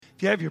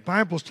If you have your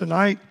Bibles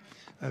tonight,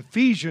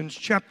 Ephesians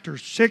chapter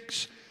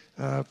 6,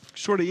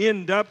 sort of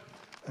end up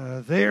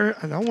there.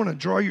 And I want to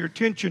draw your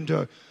attention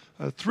to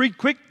three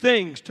quick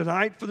things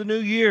tonight for the new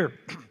year.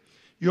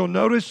 You'll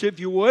notice, if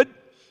you would,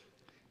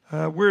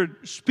 we're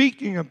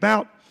speaking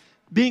about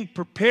being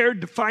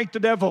prepared to fight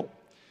the devil.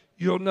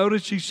 You'll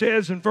notice he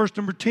says in verse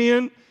number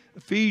 10,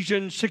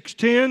 Ephesians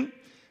 6:10,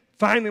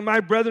 finally,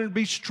 my brethren,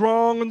 be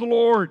strong in the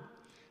Lord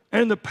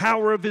and the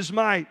power of his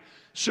might.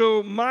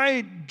 So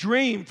my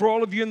dream for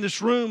all of you in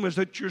this room is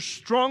that you're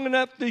strong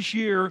enough this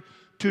year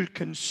to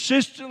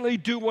consistently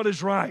do what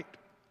is right,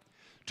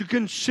 to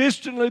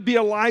consistently be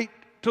a light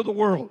to the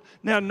world.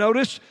 Now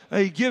notice,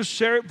 he gives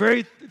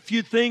very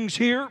few things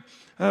here,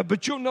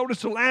 but you'll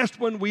notice the last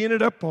one we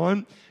ended up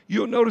on,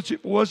 you'll notice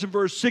it was in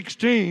verse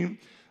 16,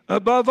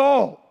 above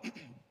all,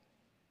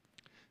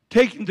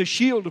 taking the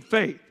shield of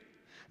faith.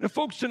 Now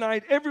folks,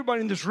 tonight,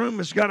 everybody in this room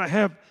has got to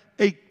have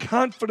a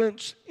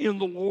confidence in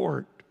the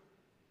Lord.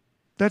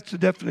 That's the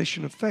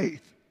definition of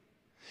faith.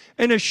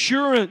 An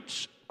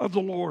assurance of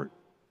the Lord.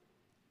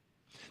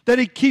 That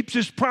he keeps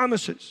his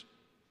promises.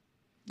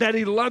 That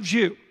he loves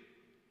you.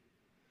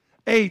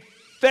 A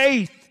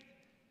faith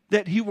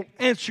that he will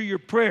answer your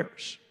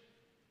prayers.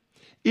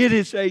 It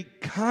is a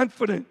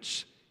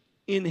confidence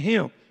in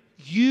him.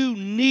 You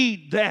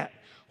need that.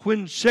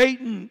 When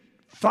Satan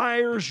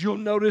fires, you'll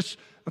notice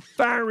a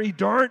fiery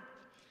dart.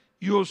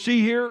 You'll see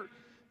here,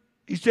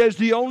 he says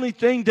the only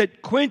thing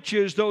that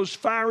quenches those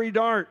fiery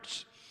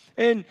darts.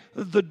 And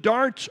the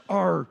darts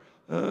are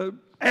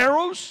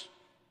arrows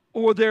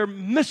or they're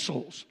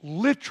missiles,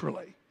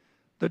 literally,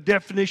 the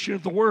definition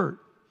of the word.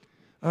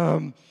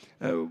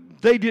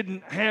 They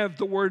didn't have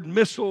the word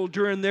missile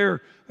during the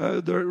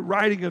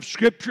writing of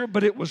Scripture,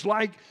 but it was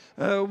like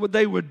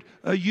they would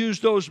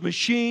use those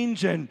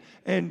machines and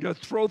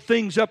throw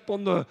things up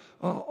on the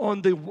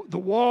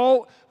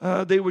wall.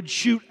 They would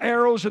shoot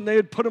arrows and they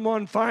would put them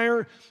on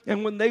fire.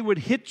 And when they would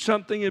hit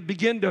something, it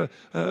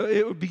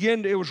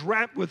was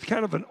wrapped with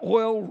kind of an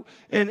oil,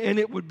 and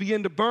it would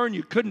begin to burn.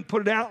 You couldn't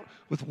put it out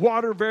with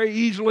water very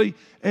easily,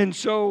 and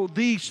so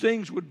these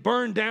things would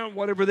burn down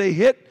whatever they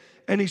hit.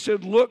 And he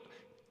said, look,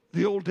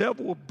 the old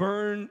devil will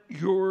burn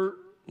your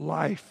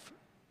life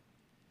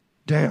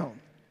down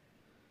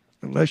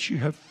unless you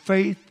have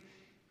faith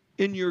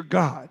in your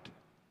God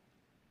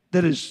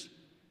that is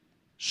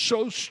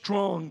so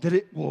strong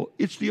that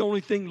it's the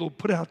only thing that will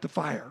put out the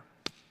fire.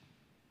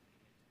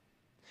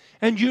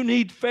 And you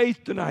need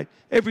faith tonight.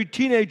 Every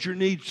teenager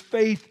needs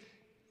faith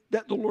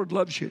that the Lord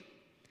loves you,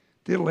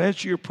 that he'll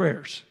answer your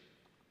prayers,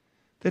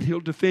 that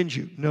he'll defend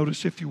you.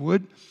 Notice, if you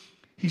would,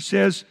 he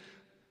says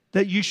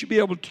that you should be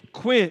able to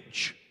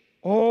quench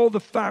all the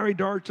fiery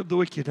darts of the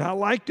wicked. Now, I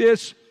like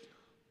this,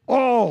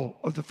 all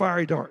of the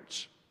fiery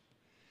darts.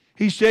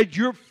 He said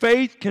your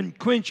faith can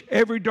quench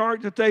every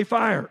dart that they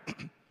fire.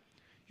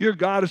 Your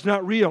God is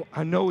not real.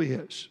 I know he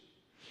is.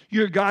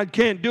 Your God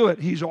can't do it.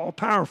 He's all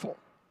powerful.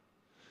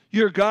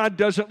 Your God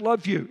doesn't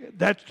love you.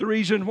 That's the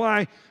reason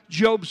why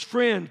Job's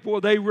friends, boy,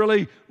 they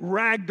really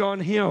ragged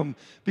on him,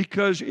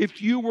 because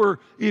if you were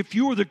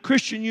the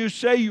Christian you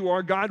say you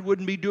are, God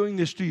wouldn't be doing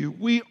this to you.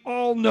 We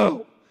all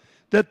know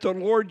that the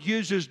Lord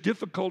uses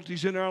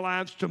difficulties in our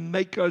lives to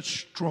make us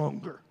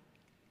stronger.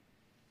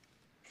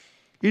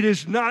 It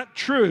is not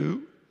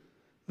true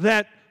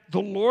that the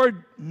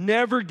Lord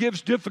never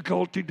gives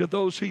difficulty to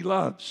those he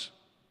loves,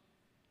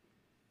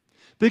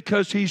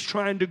 because he's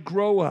trying to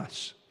grow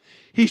us.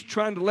 He's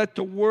trying to let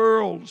the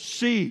world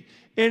see.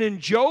 And in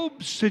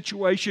Job's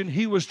situation,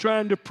 he was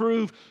trying to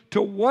prove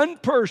to one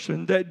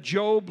person that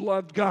Job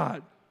loved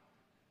God.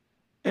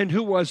 And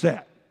who was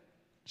that?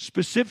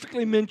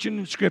 Specifically mentioned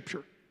in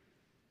Scripture.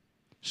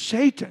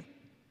 Satan.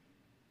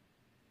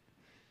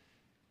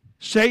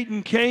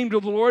 Satan came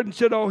to the Lord and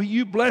said, oh,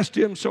 you blessed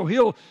him, so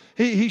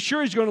he's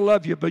sure he's going to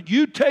love you. But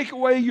you take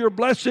away your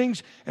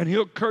blessings and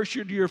he'll curse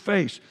you to your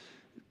face.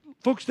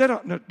 Folks, that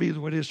ought not be the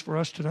way it is for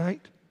us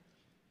tonight.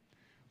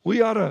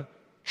 We ought to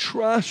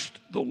trust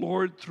the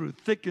Lord through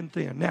thick and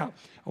thin. Now,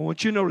 I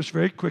want you to notice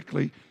very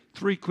quickly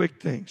three quick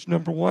things.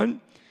 Number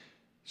one,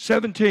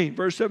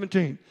 verse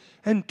 17.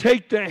 And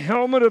take the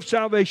helmet of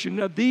salvation.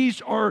 Now, these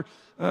are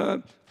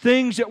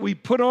things that we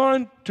put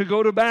on to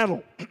go to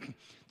battle.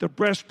 The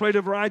breastplate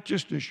of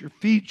righteousness, your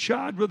feet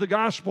shod with the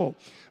gospel,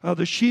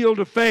 the shield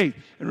of faith.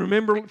 And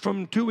remember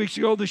from 2 weeks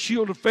ago, the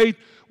shield of faith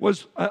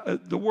was,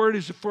 the word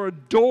is for a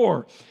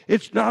door.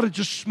 It's not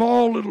just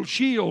small little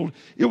shield.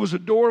 It was a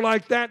door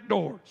like that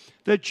door,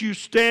 that you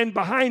stand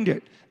behind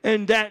it.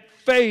 And that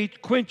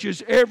faith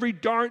quenches every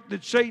dart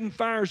that Satan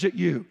fires at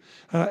you,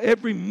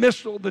 every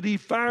missile that he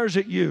fires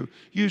at you.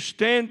 You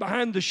stand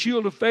behind the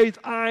shield of faith.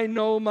 I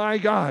know my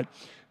God.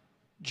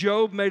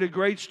 Job made a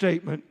great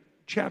statement.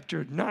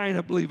 Chapter 9,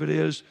 I believe it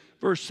is,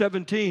 verse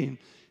 17.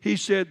 He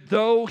said,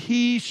 though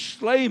he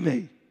slay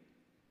me,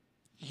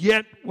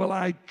 yet will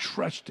I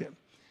trust him.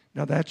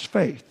 Now that's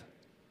faith.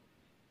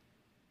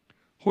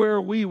 Where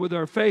are we with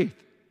our faith?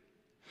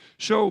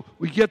 So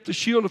we get the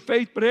shield of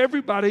faith, but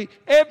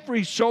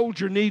every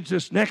soldier needs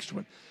this next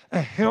one, a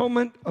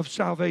helmet of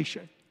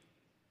salvation.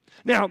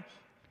 Now,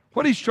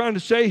 What he's trying to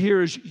say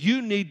here is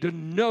you need to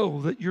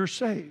know that you're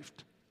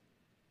saved.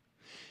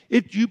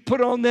 If you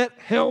put on that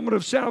helmet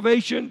of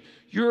salvation,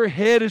 your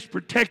head is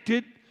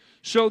protected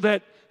so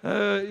that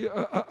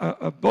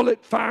a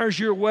bullet fires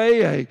your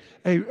way,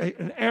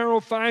 an arrow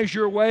fires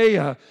your way,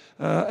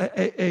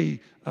 a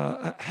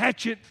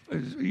hatchet,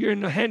 you're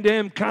in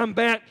hand-to-hand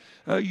combat,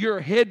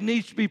 your head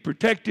needs to be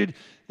protected.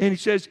 And he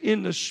says,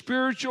 in the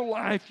spiritual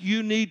life,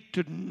 you need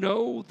to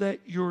know that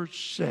you're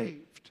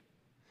saved.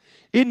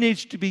 It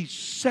needs to be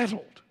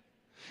settled.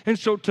 And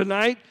so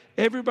tonight,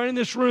 everybody in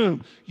this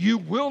room, you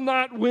will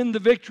not win the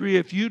victory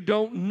if you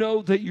don't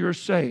know that you're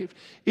saved.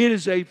 It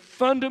is a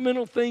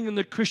fundamental thing in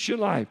the Christian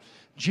life.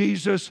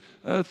 Jesus,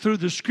 through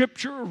the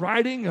scripture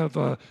writing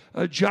of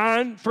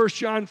John, 1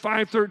 John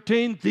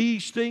 5:13,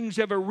 these things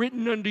have I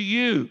written unto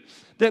you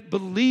that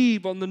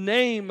believe on the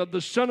name of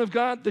the Son of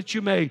God, that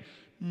you may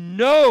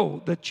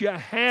know that you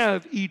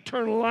have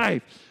eternal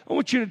life. I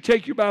want you to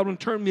take your Bible and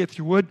turn me, if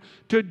you would,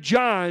 to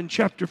John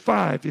chapter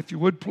 5, if you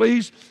would,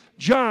 please.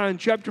 John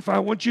chapter 5. I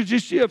want you to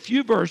just see a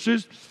few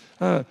verses.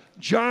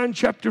 John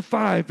chapter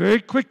 5, very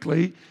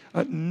quickly.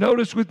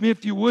 Notice with me,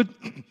 if you would,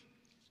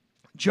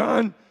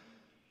 John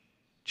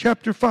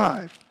chapter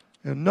 5.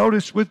 And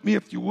notice with me,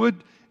 if you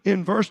would,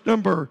 in verse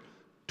number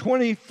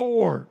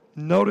 24.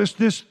 Notice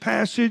this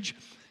passage.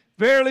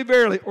 Verily,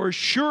 verily, or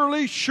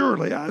surely,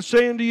 surely, I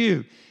say unto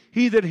you,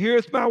 he that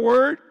heareth my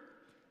word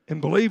and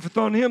believeth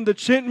on him that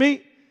sent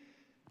me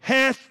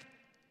hath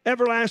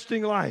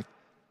everlasting life.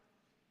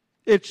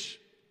 It's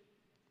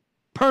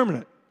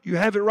permanent. You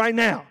have it right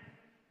now.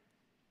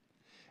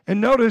 And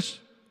notice,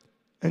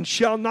 and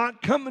shall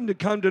not come into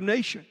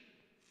condemnation.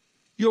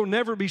 You'll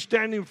never be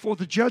standing before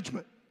the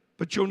judgment.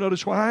 But you'll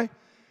notice why?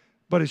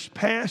 But it's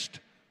passed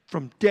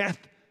from death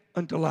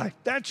unto life.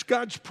 That's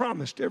God's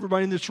promise to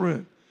everybody in this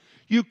room.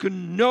 You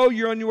can know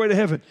you're on your way to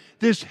heaven.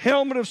 This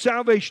helmet of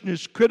salvation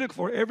is critical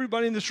for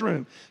everybody in this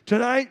room.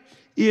 Tonight,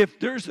 if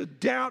there's a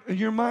doubt in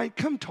your mind,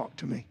 come talk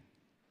to me.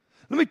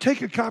 Let me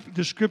take a copy of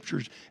the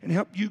scriptures and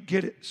help you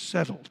get it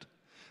settled.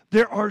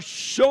 There are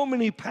so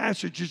many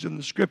passages in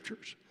the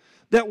scriptures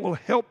that will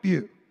help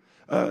you.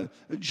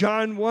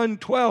 John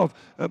 1:12,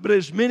 but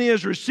as many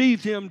as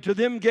received him, to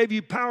them gave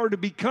you power to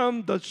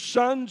become the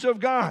sons of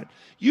God.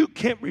 You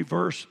can't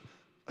reverse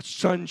a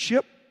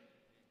sonship.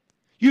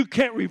 You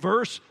can't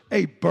reverse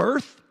a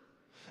birth.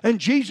 And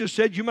Jesus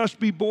said you must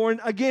be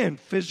born again.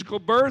 Physical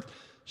birth,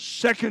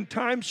 second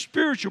time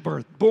spiritual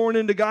birth, born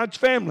into God's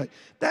family.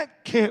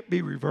 That can't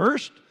be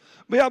reversed.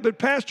 Yeah, but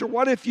Pastor,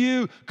 what if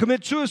you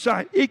commit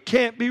suicide? It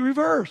can't be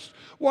reversed.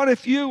 What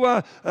if you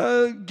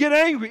get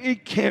angry?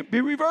 It can't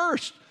be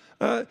reversed.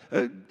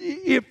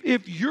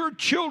 If your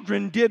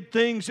children did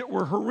things that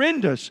were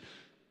horrendous,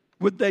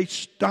 would they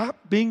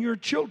stop being your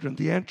children?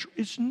 The answer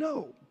is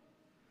no.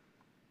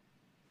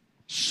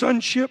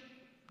 Sonship,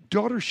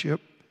 daughtership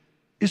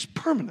is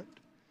permanent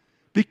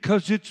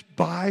because it's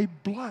by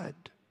blood.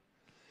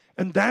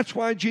 And that's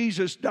why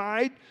Jesus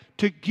died,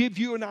 to give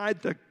you and I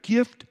the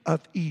gift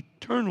of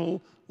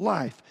eternal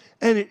life.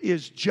 And it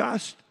is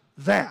just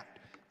that.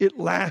 It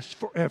lasts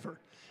forever.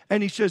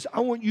 And he says,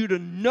 I want you to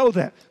know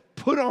that.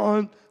 Put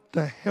on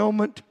the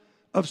helmet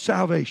of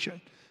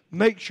salvation.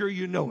 Make sure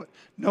you know it.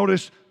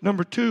 Notice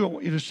number 2, I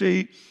want you to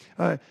see,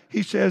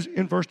 he says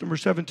in verse number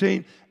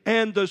 17,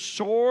 and the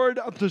sword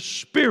of the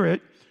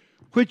Spirit,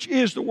 which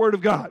is the Word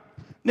of God.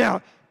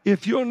 Now,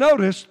 if you'll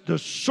notice, the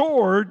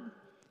sword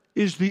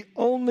is the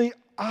only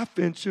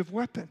offensive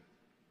weapon.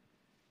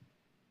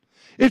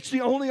 It's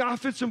the only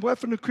offensive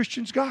weapon a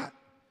Christian's got.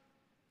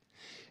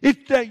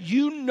 It's that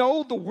you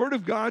know the Word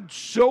of God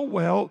so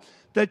well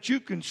that you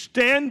can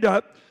stand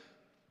up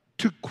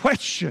to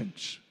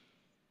questions,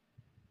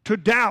 to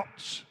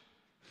doubts.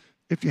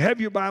 If you have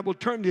your Bible,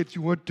 turn, if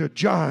you would, to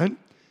John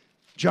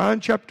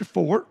chapter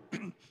 4.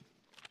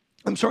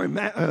 I'm sorry,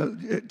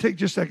 take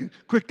just a second,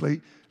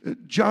 quickly.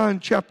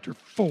 John chapter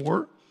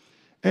 4,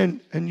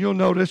 and you'll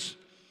notice,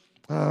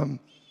 I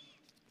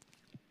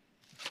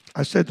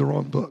said the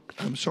wrong book.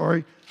 I'm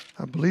sorry.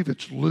 I believe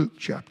it's Luke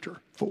chapter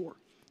 4.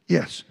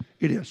 Yes,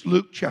 it is.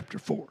 Luke chapter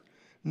 4.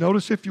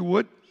 Notice, if you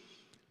would,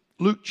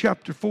 Luke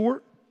chapter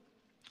 4.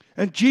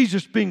 And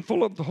Jesus, being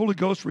full of the Holy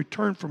Ghost,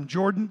 returned from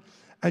Jordan.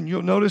 And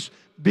you'll notice,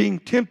 being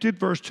tempted,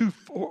 verse 2,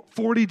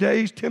 40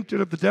 days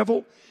tempted of the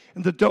devil.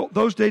 And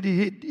those days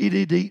he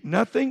did eat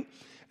nothing.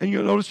 And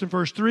you'll notice in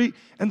verse 3,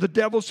 and the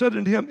devil said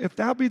unto him, if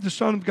thou be the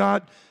Son of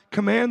God,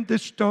 command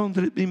this stone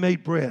that it be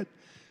made bread.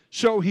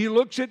 So he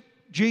looks at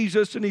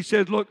Jesus and he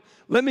said, look,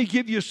 let me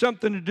give you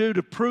something to do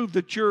to prove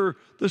that you're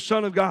the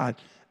Son of God.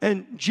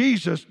 And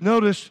Jesus,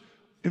 notice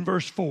in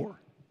verse 4,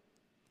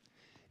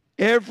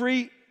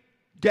 every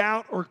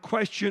doubt or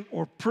question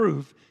or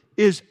proof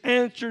is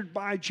answered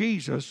by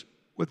Jesus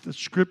with the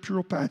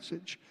scriptural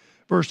passage.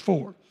 Verse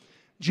 4,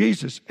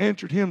 Jesus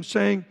answered him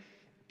saying,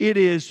 it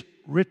is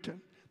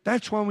written.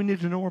 That's why we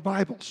need to know our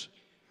Bibles.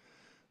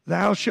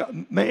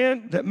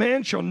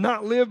 Man shall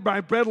not live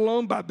by bread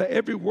alone, but by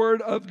every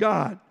word of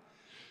God.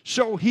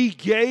 So he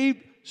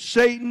gave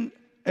Satan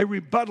a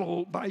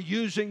rebuttal by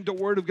using the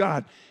word of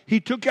God. He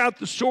took out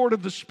the sword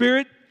of the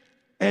Spirit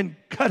and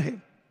cut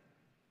him.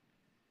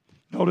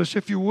 Notice,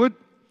 if you would,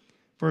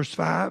 verse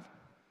 5,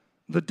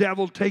 the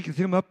devil taketh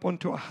him up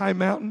unto a high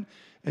mountain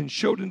and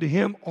showed unto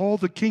him all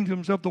the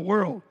kingdoms of the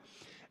world.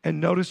 And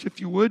notice, if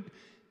you would,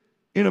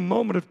 in a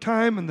moment of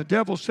time, and the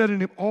devil said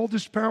unto him, all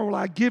this power will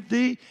I give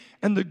thee,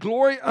 and the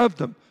glory of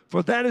them,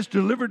 for that is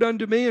delivered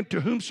unto me, and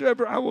to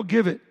whomsoever I will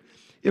give it.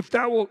 If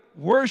thou wilt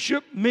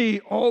worship me,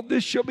 all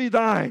this shall be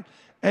thine.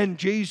 And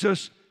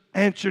Jesus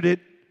answered it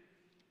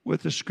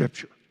with the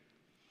scripture.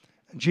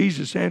 And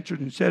Jesus answered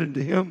and said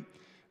unto him,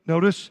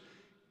 notice,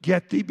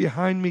 get thee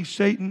behind me,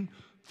 Satan,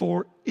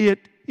 for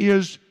it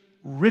is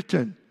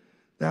written,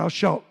 thou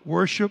shalt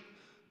worship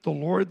the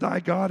Lord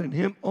thy God, and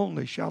him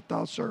only shalt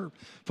thou serve.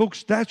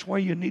 Folks, that's why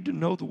you need to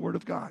know the Word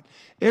of God.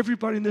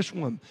 Everybody in this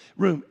room,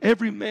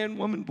 every man,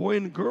 woman, boy,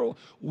 and girl,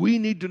 we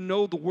need to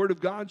know the Word of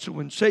God. So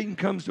when Satan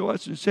comes to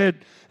us and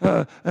said,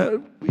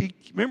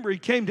 remember he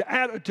came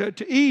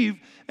to Eve,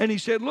 and he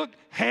said, look,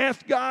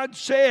 hath God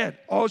said?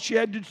 All she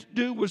had to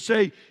do was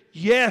say,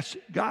 yes,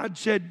 God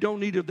said,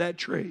 don't eat of that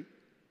tree.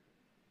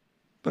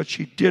 But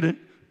she didn't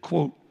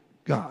quote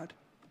God.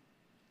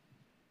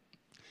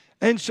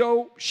 And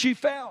so she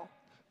fell.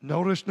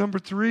 Notice number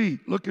 3,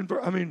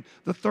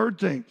 the third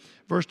thing,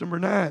 verse number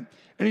 9.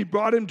 And he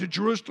brought him to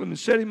Jerusalem and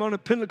set him on a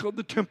pinnacle of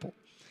the temple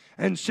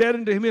and said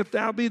unto him, if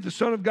thou be the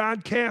Son of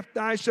God, cast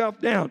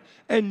thyself down.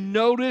 And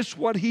notice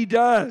what he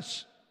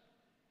does.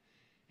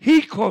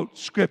 He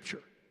quotes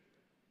Scripture.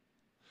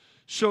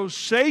 So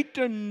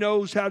Satan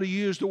knows how to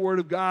use the Word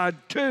of God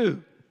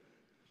too,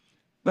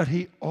 but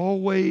he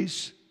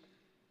always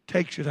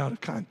takes it out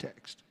of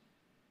context.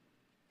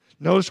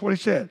 Notice what he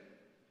said.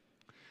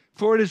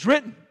 For it is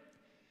written,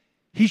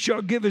 he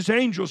shall give his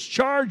angels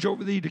charge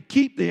over thee to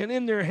keep thee, and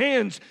in their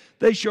hands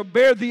they shall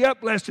bear thee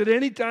up, lest at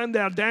any time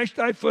thou dash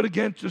thy foot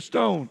against a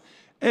stone.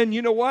 And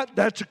you know what?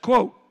 That's a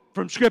quote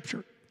from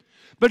Scripture.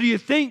 But do you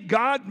think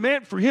God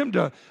meant for him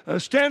to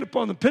stand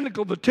upon the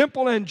pinnacle of the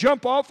temple and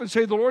jump off and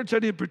say, the Lord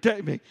said he'd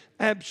protect me?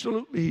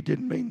 Absolutely, he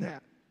didn't mean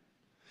that.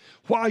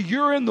 While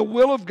you're in the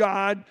will of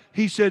God,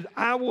 he said,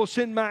 I will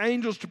send my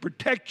angels to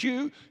protect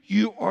you.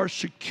 You are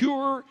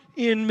secure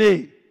in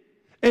me.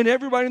 And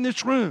everybody in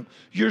this room,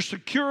 you're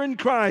secure in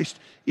Christ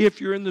if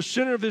you're in the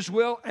center of his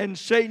will, and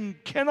Satan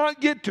cannot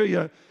get to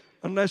you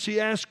unless he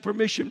asks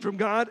permission from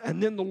God,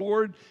 and then the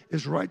Lord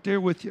is right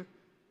there with you.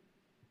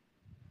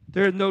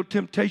 There is no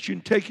temptation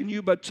taken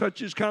you, but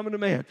such is common to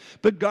man.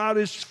 But God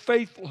is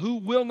faithful, who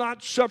will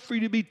not suffer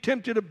you to be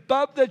tempted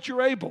above that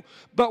you're able,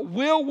 but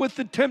will with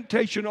the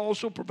temptation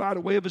also provide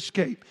a way of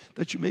escape,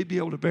 that you may be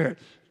able to bear it.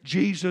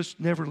 Jesus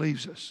never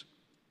leaves us.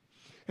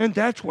 And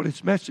that's what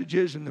his message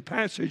is in the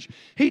passage.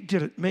 He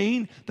didn't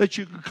mean that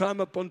you could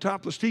climb up on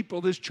top of the steeple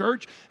of this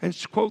church and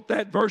quote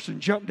that verse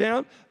and jump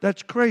down.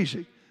 That's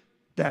crazy.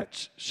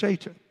 That's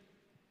Satan.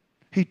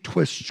 He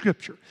twists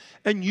Scripture.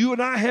 And you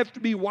and I have to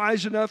be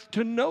wise enough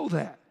to know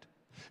that.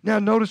 Now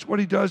notice what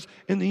he does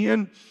in the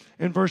end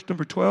in verse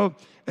number 12.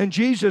 And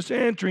Jesus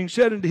answering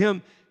said unto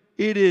him,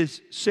 it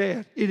is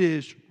said, it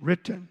is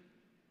written,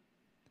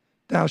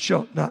 thou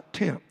shalt not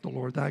tempt the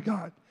Lord thy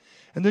God.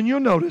 And then you'll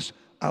notice,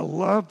 I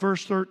love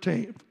verse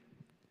 13.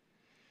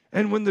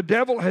 And when the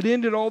devil had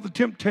ended all the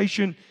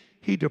temptation,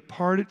 he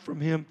departed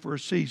from him for a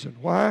season.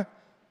 Why?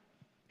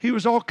 He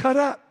was all cut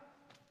up.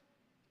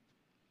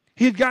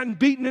 He had gotten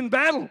beaten in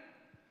battle.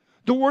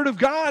 The Word of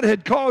God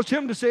had caused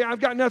him to say, I've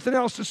got nothing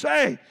else to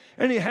say.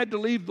 And he had to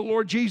leave the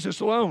Lord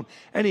Jesus alone.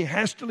 And he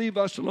has to leave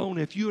us alone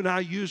if you and I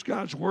use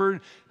God's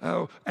Word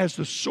as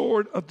the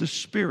sword of the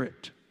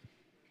Spirit.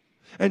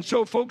 And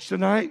so, folks,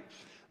 tonight,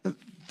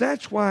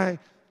 that's why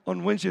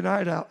on Wednesday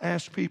night, I'll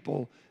ask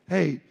people,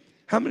 hey,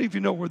 how many of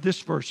you know where this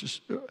verse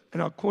is?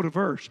 And I'll quote a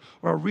verse,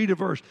 or I'll read a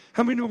verse.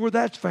 How many know where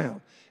that's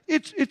found?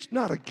 It's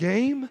not a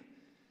game.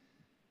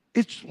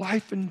 It's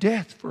life and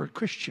death for a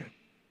Christian.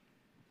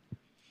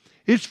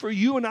 It's for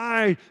you and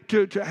I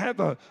to have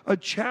a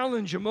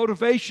challenge, a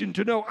motivation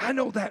to know, I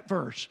know that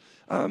verse.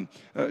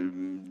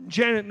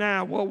 Janet and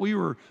I, well, we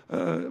were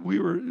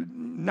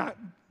not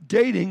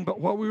dating, but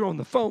while we were on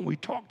the phone, we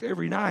talked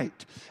every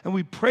night, and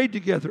we prayed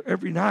together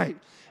every night.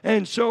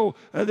 And so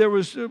there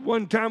was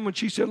one time when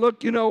she said,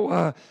 look,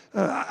 I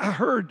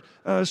heard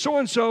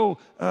so-and-so,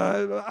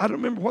 I don't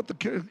remember what the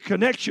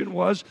connection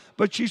was,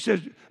 but she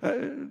said,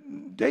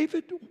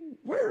 David,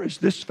 where is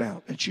this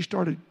found? And she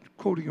started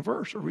quoting a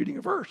verse or reading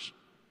a verse.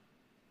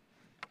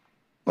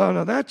 Well,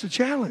 now that's a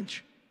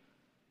challenge.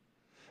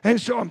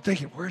 And so I'm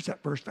thinking, where's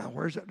that verse found?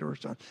 Where's that verse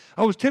found?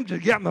 I was tempted to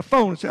get out my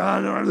phone and say,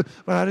 no,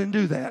 but I didn't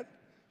do that.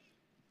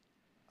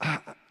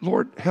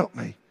 Lord, help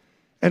me.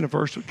 And a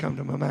verse would come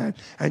to my mind.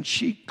 And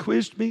she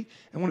quizzed me.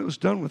 And when it was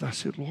done with, I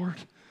said, Lord,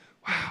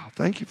 wow,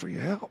 thank you for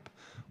your help.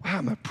 Wow,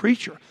 I'm a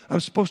preacher. I'm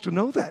supposed to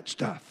know that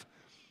stuff.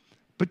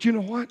 But you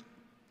know what?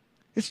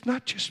 It's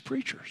not just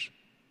preachers.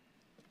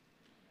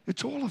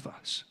 It's all of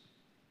us.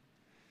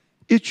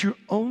 It's your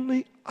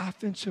only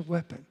offensive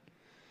weapon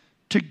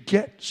to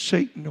get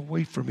Satan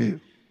away from you,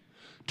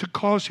 to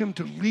cause him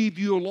to leave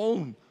you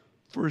alone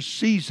for a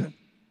season.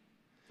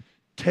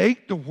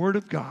 Take the Word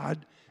of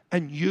God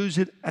and use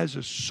it as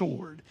a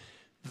sword.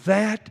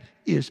 That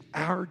is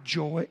our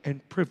joy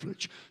and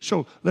privilege.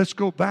 So let's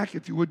go back,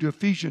 if you would, to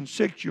Ephesians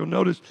 6. You'll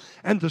notice,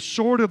 and the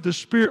sword of the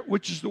Spirit,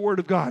 which is the Word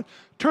of God.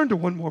 Turn to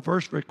one more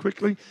verse very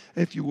quickly,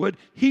 if you would.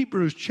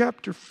 Hebrews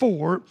chapter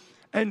 4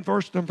 and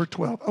verse number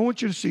 12. I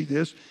want you to see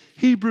this.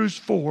 Hebrews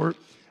 4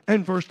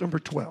 and verse number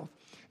 12.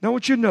 Now I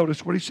want you to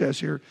notice what he says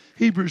here.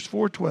 Hebrews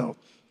 4:12.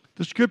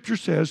 The scripture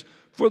says,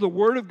 for the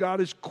Word of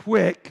God is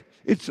quick,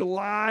 it's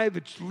alive,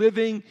 it's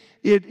living,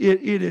 it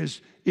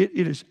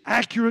is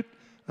accurate,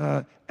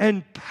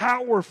 and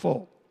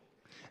powerful,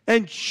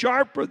 and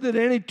sharper than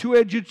any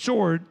two-edged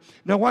sword.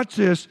 Now watch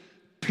this.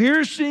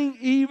 Piercing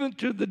even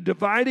to the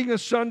dividing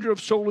asunder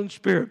of soul and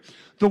spirit.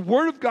 The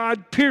Word of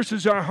God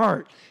pierces our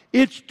heart.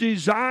 It's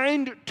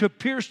designed to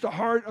pierce the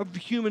heart of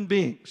human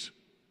beings.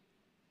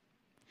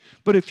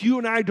 But if you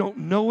and I don't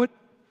know it,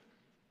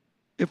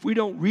 if we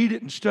don't read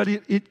it and study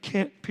it, it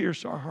can't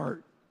pierce our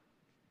heart.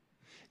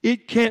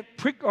 It can't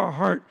prick our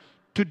heart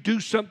to do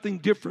something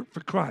different for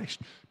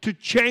Christ, to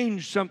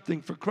change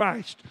something for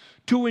Christ,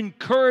 to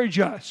encourage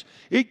us.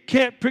 It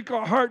can't prick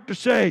our heart to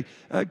say,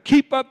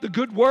 keep up the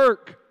good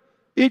work.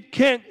 It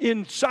can't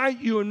incite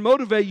you and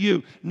motivate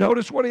you.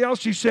 Notice what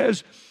else he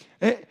says,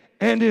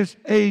 and is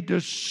a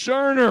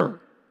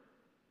discerner.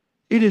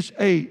 It is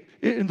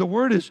and the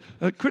word is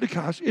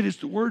kritikos. It is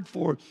the word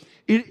for,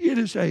 it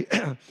is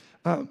a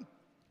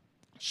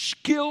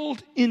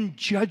skilled in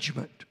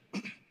judgment.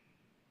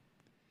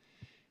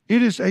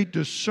 It is a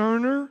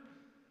discerner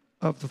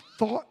of the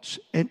thoughts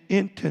and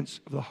intents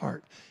of the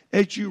heart.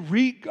 As you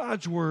read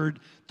God's word,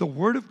 the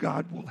Word of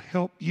God will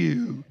help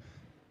you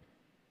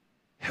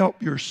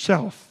help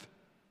yourself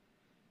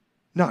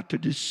not to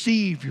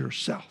deceive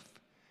yourself.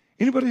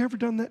 Anybody ever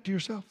done that to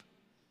yourself?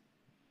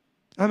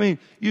 I mean,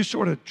 you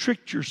sort of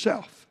tricked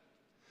yourself.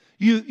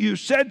 You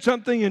said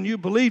something and you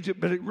believed it,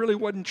 but it really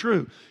wasn't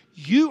true.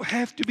 You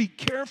have to be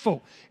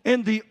careful.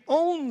 And the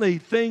only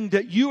thing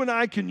that you and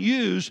I can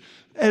use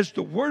as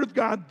the Word of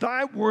God,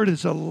 thy word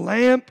is a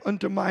lamp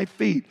unto my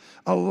feet,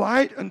 a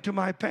light unto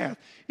my path.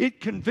 It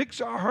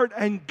convicts our heart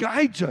and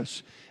guides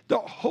us. The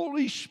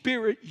Holy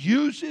Spirit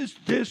uses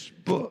this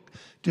book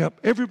to help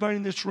everybody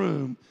in this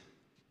room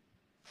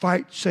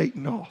fight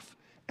Satan off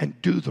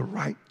and do the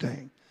right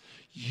thing.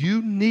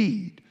 You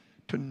need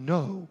to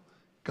know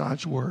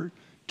God's word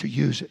to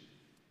use it.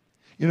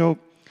 You know,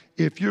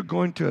 if you're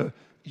going to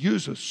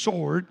use a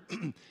sword,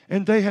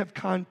 and they have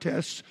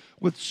contests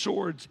with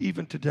swords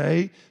even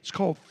today. It's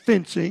called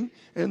fencing,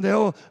 and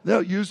they'll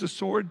use a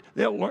sword,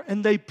 they'll learn,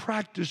 and they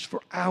practice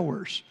for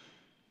hours.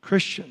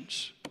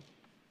 Christians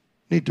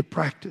need to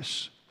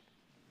practice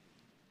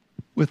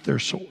with their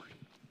sword.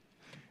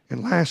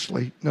 And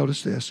lastly,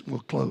 notice this, and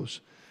we'll close.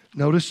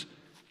 Notice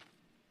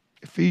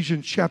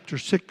Ephesians chapter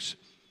 6,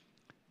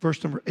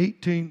 verse number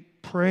 18,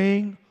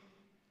 praying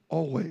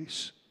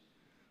always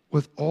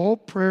with all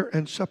prayer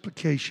and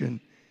supplication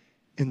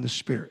in the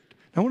Spirit.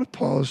 Now I want to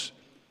pause.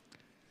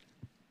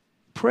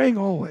 Praying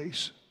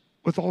always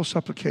with all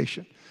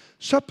supplication.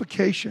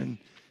 Supplication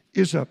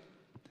is a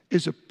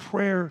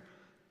prayer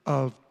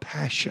of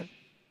passion.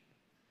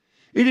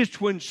 It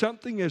is when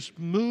something has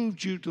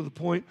moved you to the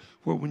point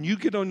where when you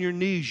get on your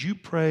knees, you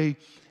pray,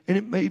 and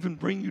it may even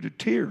bring you to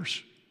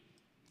tears.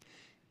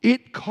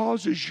 It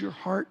causes your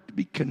heart to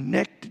be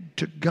connected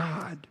to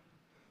God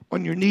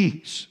on your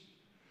knees.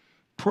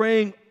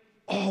 Praying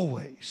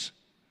always.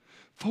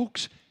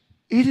 Folks,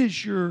 it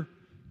is your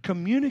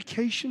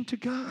communication to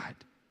God.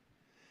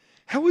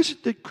 How is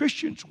it that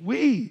Christians,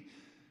 we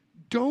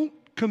don't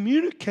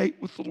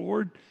communicate with the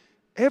Lord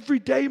every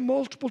day,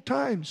 multiple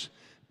times?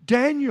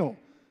 Daniel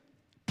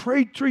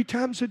prayed 3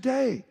 times a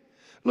day.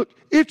 Look,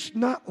 it's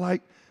not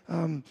like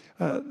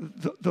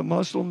the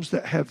Muslims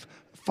that have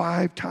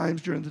 5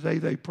 times during the day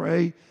they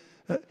pray.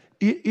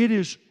 It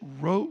is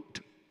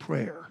rote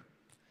prayer.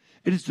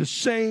 It is the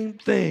same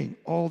thing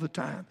all the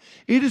time.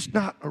 It is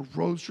not a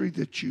rosary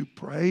that you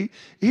pray.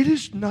 It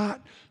is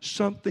not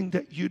something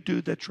that you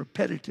do that's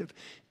repetitive.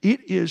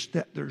 It is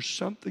that there's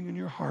something in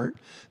your heart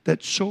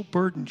that so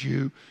burdens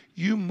you,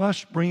 you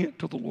must bring it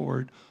to the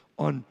Lord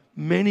on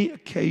many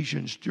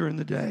occasions during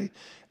the day.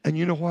 And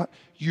you know what?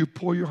 You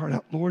pour your heart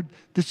out. Lord,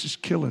 this is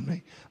killing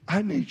me.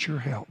 I need your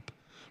help.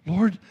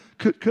 Lord,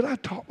 could I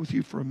talk with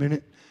you for a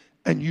minute?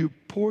 And you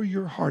pour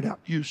your heart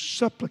out. You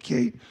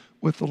supplicate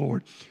with the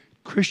Lord.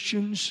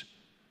 Christians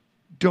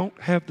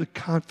don't have the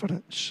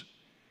confidence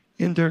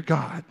in their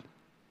God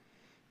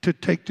to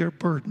take their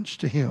burdens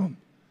to Him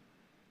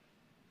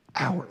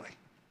hourly.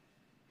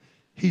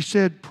 He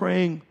said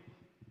praying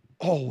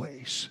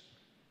always.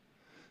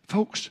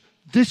 Folks,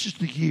 this is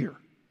the year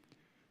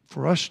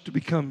for us to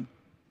become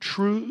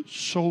true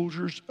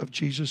soldiers of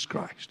Jesus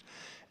Christ.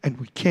 And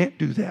we can't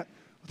do that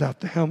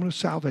without the helmet of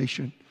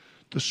salvation,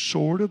 the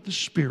sword of the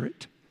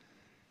Spirit,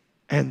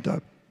 and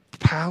the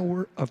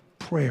power of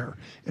prayer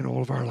in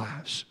all of our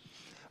lives.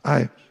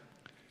 I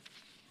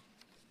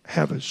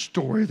have a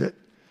story that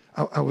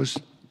I was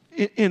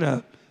in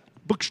a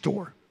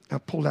bookstore. I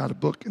pulled out a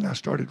book and I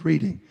started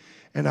reading.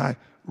 And I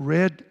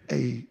read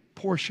a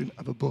portion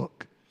of a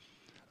book.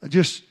 It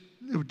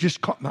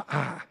just caught my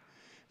eye.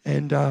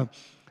 And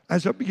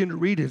as I began to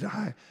read it,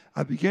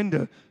 I began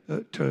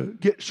to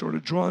get sort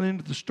of drawn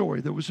into the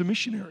story. There was a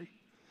missionary.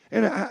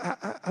 And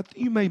I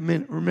you may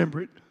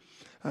remember it,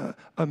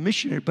 a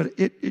missionary, but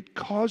it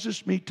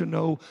causes me to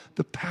know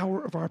the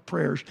power of our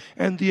prayers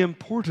and the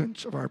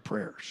importance of our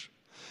prayers.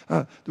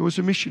 There was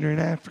a missionary in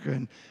Africa,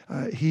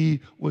 and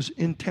he was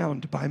in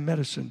town to buy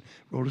medicine,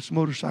 rode his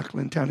motorcycle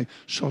in town. He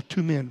saw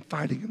two men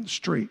fighting in the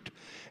street,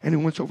 and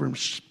he went over and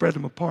spread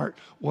them apart.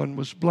 One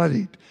was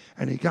bloodied,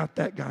 and he got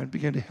that guy and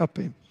began to help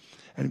him.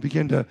 And he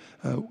began to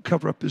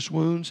cover up his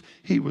wounds.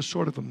 He was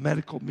sort of a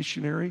medical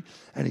missionary,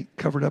 and he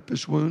covered up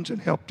his wounds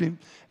and helped him.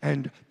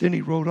 And then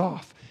he rode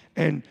off.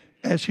 And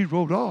as he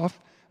rode off,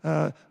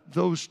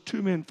 those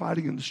two men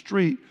fighting in the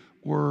street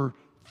were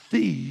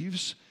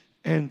thieves,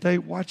 and they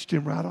watched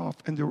him ride off,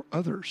 and there were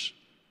others.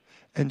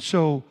 And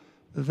so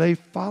they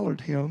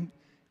followed him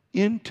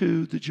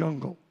into the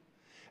jungle.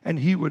 And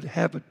he would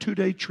have a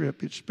 2-day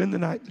trip. He'd spend the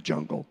night in the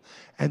jungle,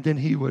 and then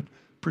he would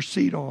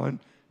proceed on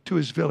to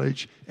his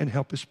village and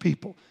help his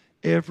people.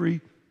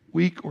 Every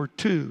week or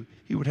two,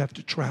 he would have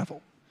to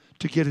travel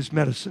to get his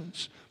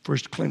medicines for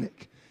his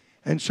clinic.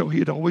 And so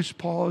he'd always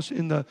pause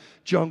in the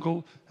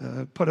jungle,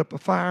 put up a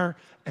fire,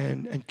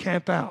 and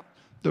camp out.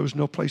 There was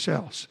no place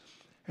else.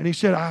 And he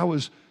said, I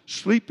was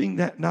sleeping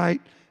that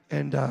night,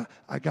 and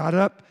I got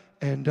up,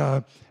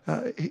 and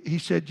he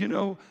said, you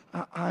know,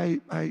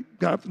 I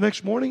got up the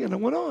next morning, and I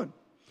went on.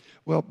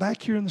 Well,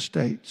 back here in the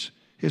States,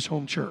 his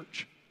home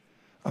church,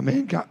 a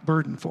man got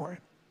burdened for him.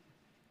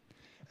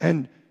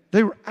 And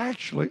they were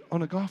actually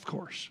on a golf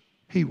course.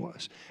 He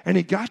was. And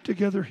he got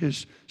together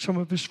some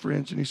of his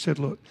friends, and he said,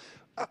 look,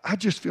 I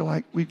just feel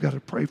like we've got to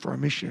pray for our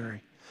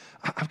missionary.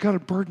 I've got a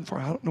burden for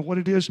him. I don't know what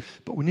it is,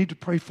 but we need to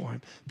pray for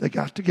him. They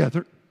got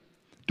together.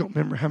 Don't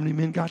remember how many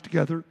men got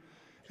together.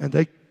 And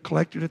they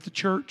collected at the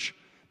church.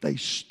 They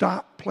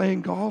stopped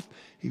playing golf.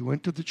 He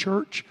went to the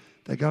church.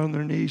 They got on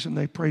their knees, and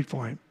they prayed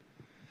for him.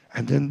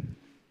 And then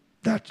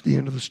that's the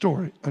end of the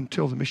story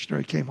until the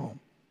missionary came home.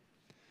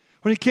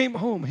 When he came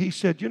home, he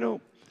said, you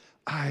know,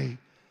 I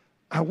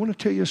want to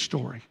tell you a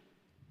story.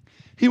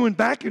 He went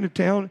back into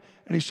town,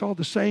 and he saw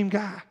the same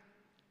guy.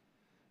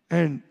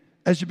 And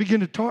as he began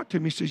to talk to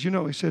him, he says, you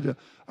know, he said,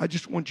 I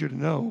just want you to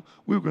know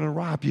we were going to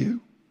rob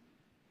you.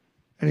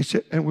 And he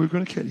said, and we were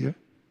going to kill you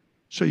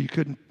so you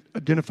couldn't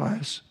identify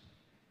us.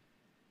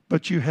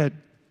 But you had,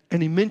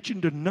 and he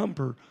mentioned a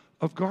number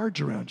of guards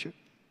around you.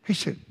 He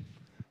said,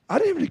 I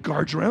didn't have any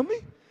guards around me.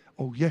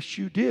 Oh, yes,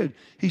 you did.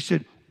 He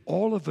said,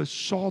 all of us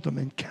saw them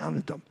and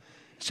counted them.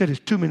 He said, it's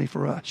too many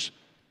for us.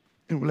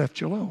 And we left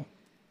you alone.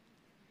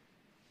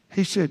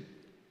 He said,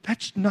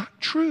 that's not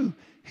true.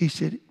 He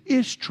said, it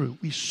is true.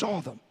 We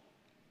saw them.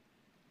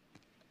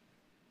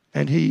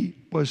 And he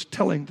was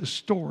telling the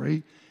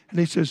story. And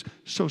he says,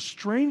 so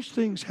strange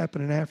things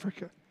happen in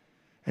Africa.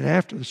 And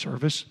after the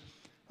service,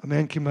 a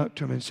man came up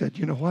to him and said,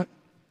 you know what?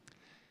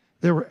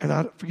 There were, and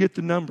I forget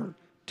the number,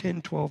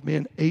 10, 12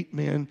 men, 8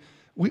 men.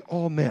 We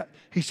all met.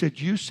 He said,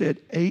 you said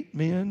 8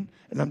 men,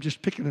 and I'm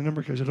just picking a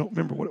number because I don't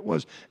remember what it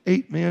was.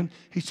 8 men.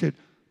 He said,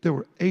 there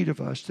were 8 of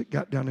us that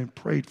got down and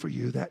prayed for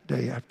you that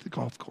day after the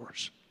golf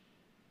course.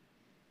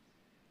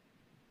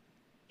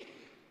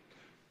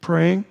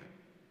 Praying,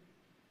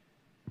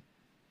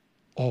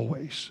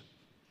 always.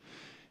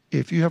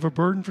 If you have a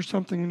burden for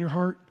something in your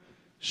heart,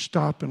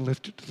 stop and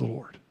lift it to the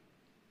Lord.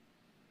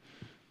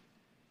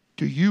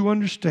 Do you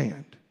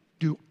understand?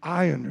 Do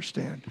I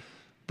understand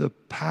the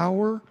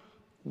power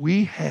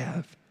we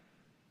have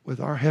with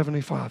our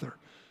Heavenly Father?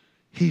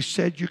 He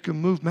said you can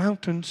move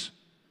mountains.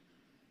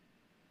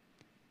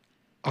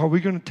 Are we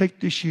going to take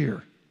this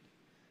year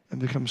and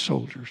become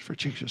soldiers for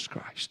Jesus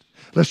Christ?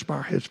 Let's bow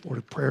our heads for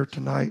a prayer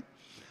tonight.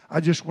 I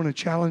just want to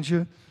challenge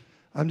you.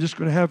 I'm just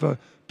going to have a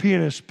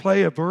pianist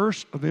play a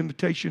verse of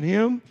invitation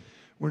hymn.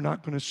 We're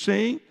not going to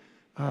sing.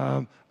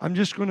 I'm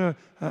just going to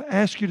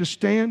ask you to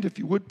stand, if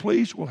you would,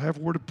 please. We'll have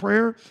a word of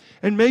prayer.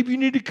 And maybe you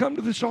need to come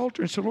to this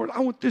altar and say, Lord, I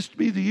want this to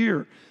be the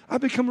year I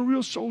become a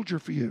real soldier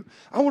for you.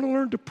 I want to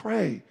learn to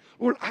pray.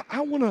 Lord,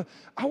 I want to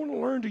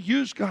learn to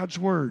use God's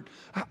word.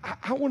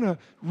 I want to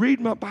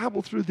read my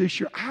Bible through this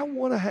year. I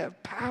want to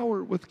have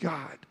power with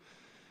God.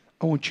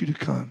 I want you to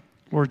come.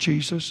 Lord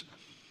Jesus,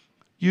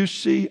 you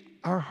see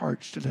our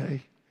hearts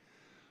today.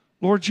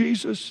 Lord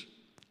Jesus,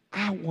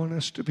 I want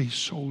us to be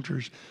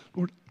soldiers.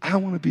 Lord, I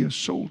want to be a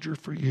soldier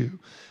for you.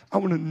 I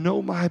want to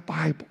know my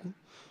Bible.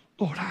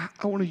 Lord,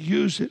 I want to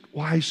use it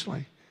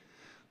wisely.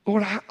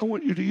 Lord, I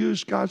want you to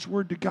use God's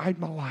word to guide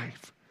my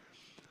life.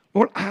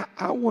 Lord,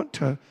 I want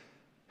to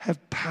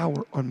have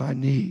power on my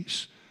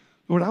knees.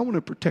 Lord, I want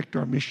to protect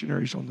our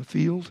missionaries on the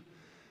field.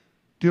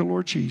 Dear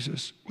Lord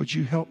Jesus, would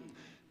you help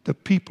the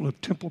people of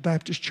Temple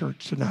Baptist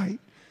Church tonight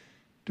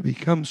to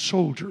become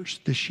soldiers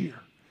this year?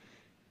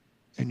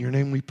 In your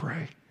name we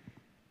pray.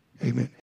 Amen.